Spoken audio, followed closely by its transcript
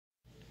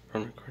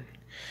I'm recording.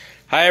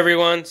 Hi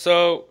everyone.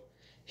 So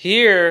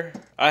here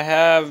I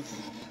have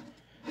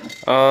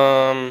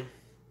a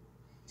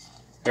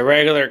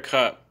regular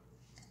cup,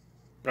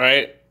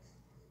 right?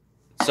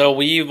 So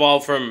we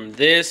evolved from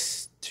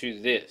this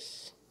to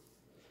this.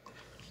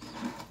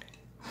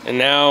 And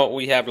now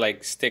we have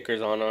like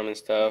stickers on them and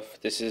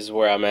stuff. This is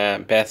where I'm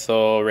at,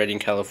 Bethel, Redding,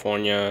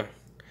 California.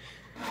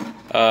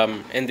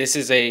 And this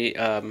is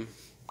a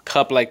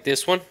cup like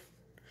this one.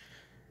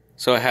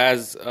 So it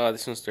has,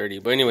 this one's dirty,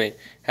 but anyway, it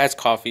has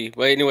coffee.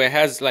 But anyway, it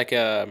has like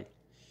a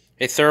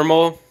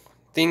thermal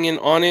thing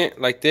on it,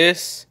 like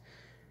this.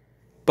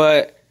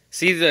 But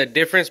see the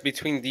difference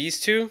between these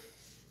two?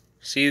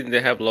 See, they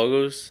have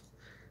logos.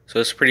 So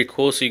it's pretty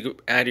cool. So you can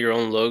add your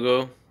own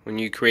logo when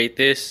you create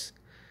this,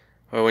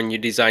 or when you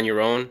design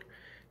your own.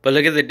 But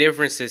look at the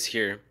differences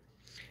here.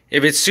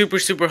 If it's super,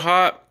 super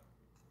hot,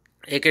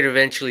 it could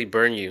eventually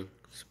burn you.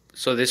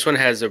 So this one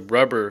has a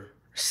rubber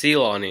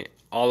seal on it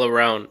all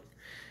around.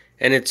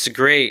 And it's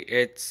great.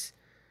 It's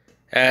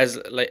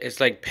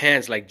like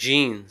pants, like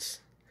jeans.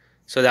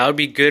 So that would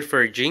be good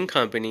for a jean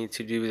company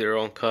to do their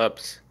own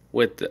cups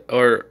with,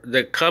 or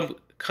the cup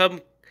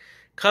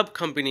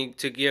company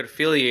to get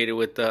affiliated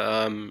with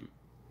the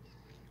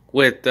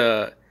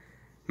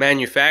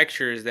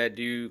manufacturers that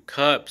do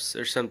cups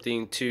or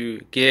something,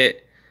 to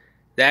get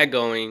that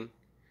going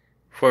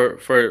for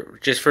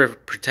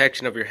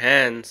protection of your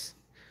hands.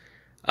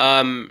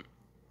 And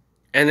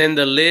then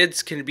the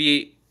lids can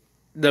be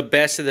the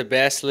best of the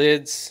best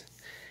lids.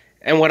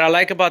 And what I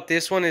like about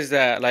this one is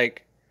that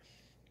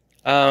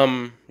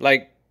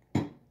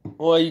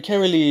well, you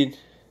can't really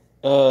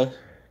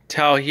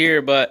tell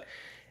here, but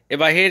if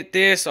I hit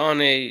this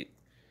on a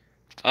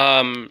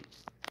on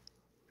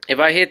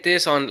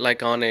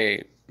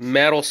a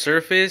metal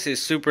surface,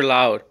 it's super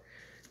loud.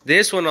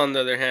 This one, on the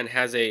other hand,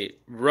 has a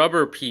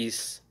rubber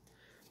piece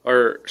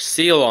or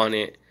seal on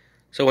it,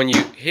 so when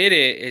you hit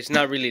it, it's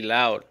not really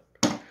loud.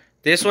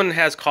 This one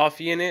has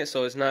coffee in it,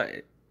 so it's not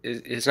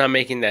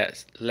making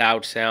that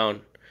loud sound.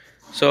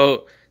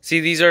 So see,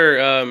 these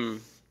are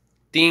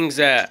things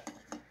that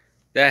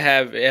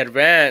have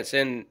advanced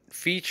and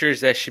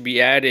features that should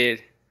be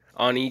added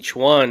on each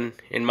one,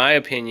 in my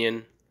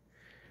opinion.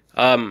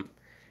 And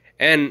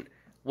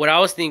what I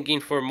was thinking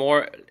for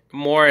more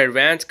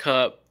advanced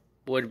cup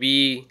would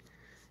be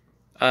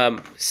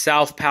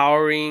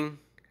self-powering,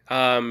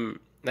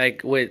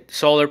 like with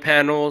solar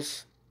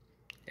panels.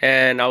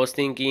 And I was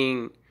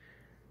thinking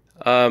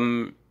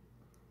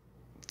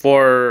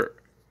for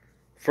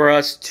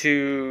us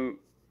to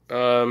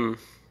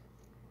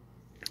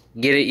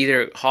get it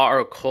either hot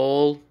or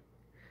cold,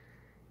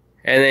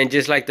 and then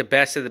just like the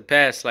best of the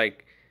best,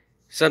 like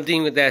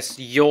something that's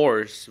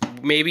yours,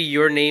 maybe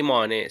your name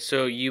on it,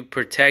 so you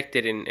protect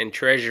it and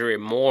treasure it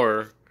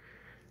more,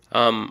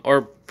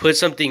 or put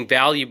something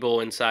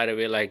valuable inside of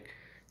it, like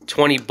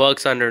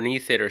 $20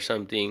 underneath it or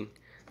something.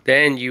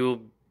 Then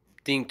you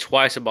think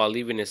twice about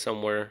leaving it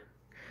somewhere.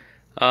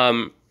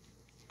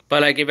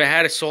 But like if it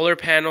had solar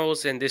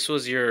panels and this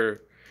was your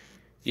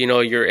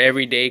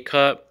everyday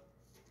cup,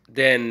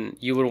 then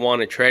you would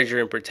want to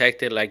treasure and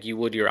protect it like you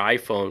would your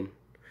iPhone.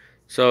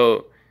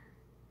 So,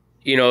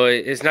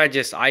 it's not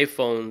just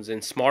iPhones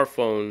and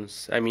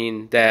smartphones, I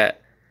mean,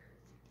 that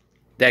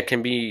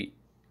can be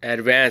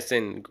advanced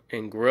and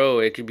grow.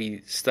 It could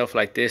be stuff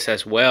like this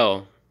as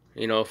well,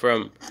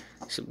 from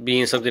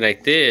being something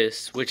like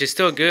this, which is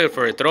still good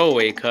for a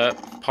throwaway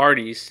cup,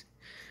 parties.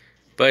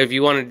 But if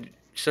you wanted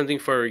something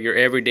for your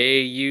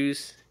everyday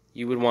use,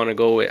 you would want to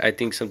go with, I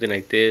think, something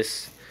like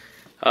this.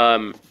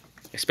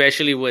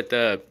 Especially with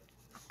the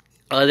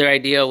other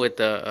idea with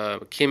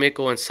the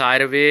chemical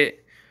inside of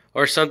it,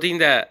 or something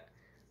that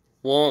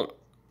won't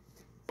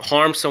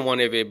harm someone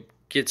if it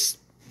gets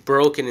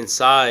broken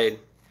inside.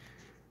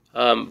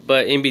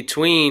 But in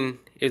between,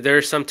 if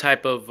there's some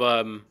type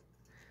of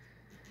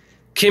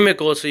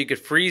chemical, so you could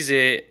freeze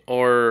it,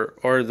 or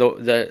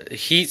the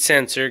heat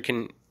sensor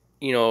can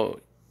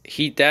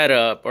heat that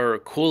up or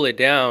cool it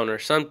down or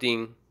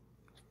something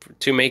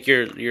to make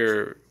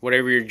your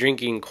whatever you're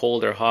drinking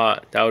cold or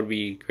hot. That would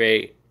be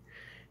great.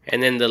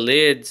 And then the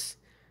lids,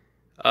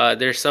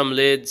 there's some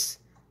lids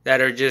that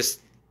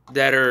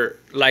are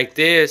like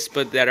this,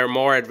 but that are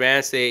more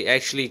advanced. They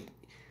actually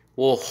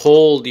will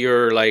hold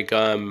your like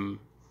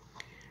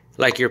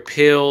your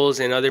pills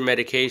and other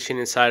medication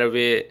inside of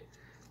it.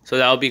 So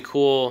that would be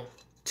cool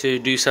to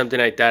do something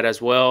like that as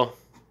well.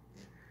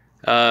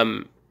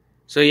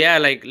 So yeah,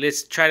 like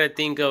let's try to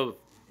think of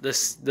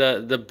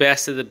the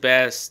best of the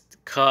best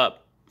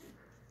cup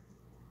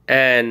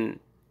and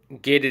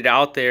get it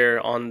out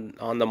there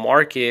on the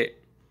market,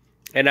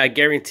 and I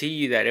guarantee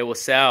you that it will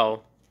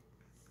sell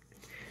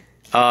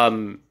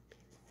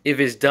if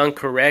it's done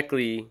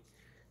correctly.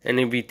 And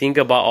if you think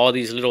about all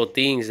these little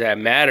things that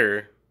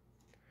matter,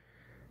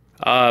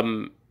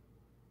 I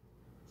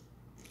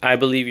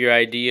believe your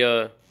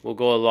idea will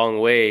go a long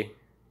way.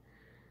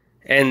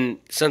 And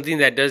something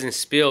that doesn't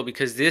spill,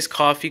 because this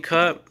coffee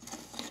cup,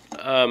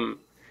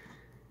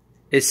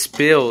 it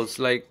spills.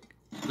 Like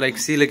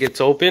see, like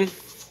it's open,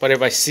 but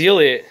if I seal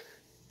it,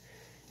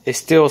 it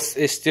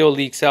still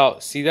leaks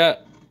out. See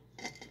that?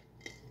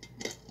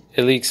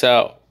 It leaks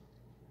out.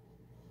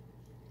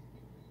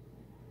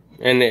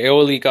 And it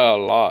will leak out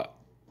a lot.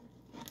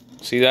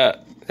 See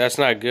that? That's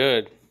not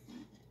good.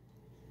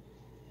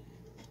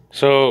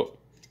 So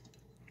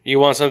you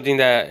want something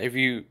that if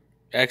you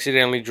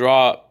accidentally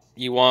drop,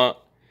 you want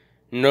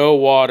no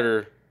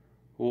water,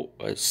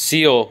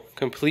 seal,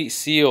 complete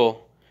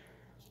seal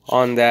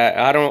on that.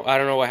 I don't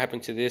know what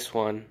happened to this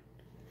one.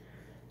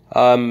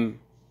 But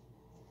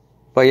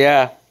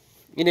yeah,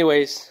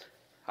 anyways,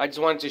 I just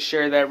wanted to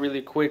share that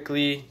really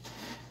quickly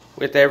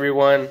with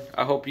everyone.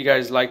 I hope you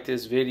guys liked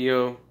this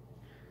video.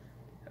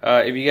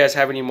 If you guys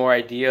have any more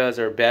ideas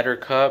or better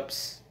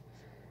cups,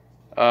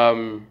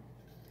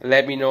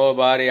 let me know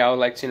about it. I would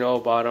like to know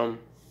about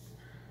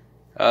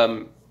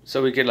them.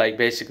 So we could like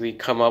basically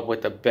come up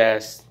with the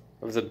best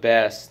of the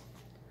best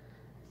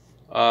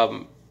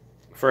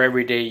for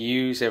everyday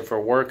use and for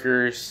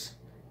workers,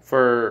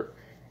 for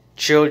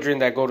children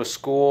that go to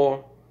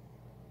school,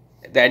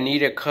 that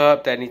need a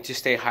cup, that need to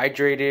stay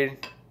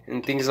hydrated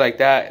and things like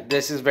that.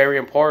 This is very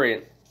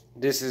important.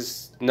 This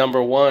is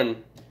number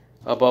one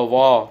above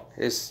all,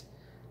 is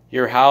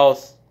your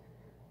health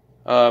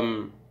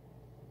and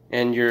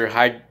your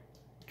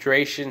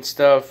hydration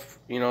stuff,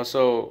 you know.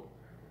 So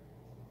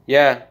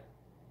yeah,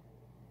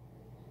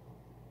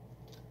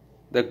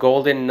 the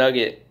golden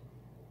nugget,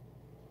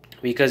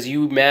 because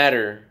you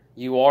matter.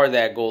 You are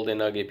that golden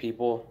nugget,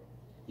 people.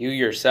 You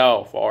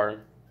yourself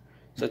are.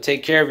 So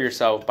take care of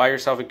yourself. Buy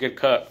yourself a good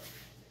cup.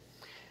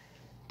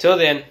 Till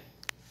then,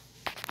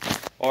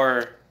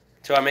 or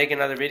till I make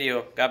another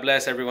video, God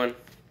bless everyone.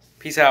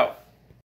 Peace out.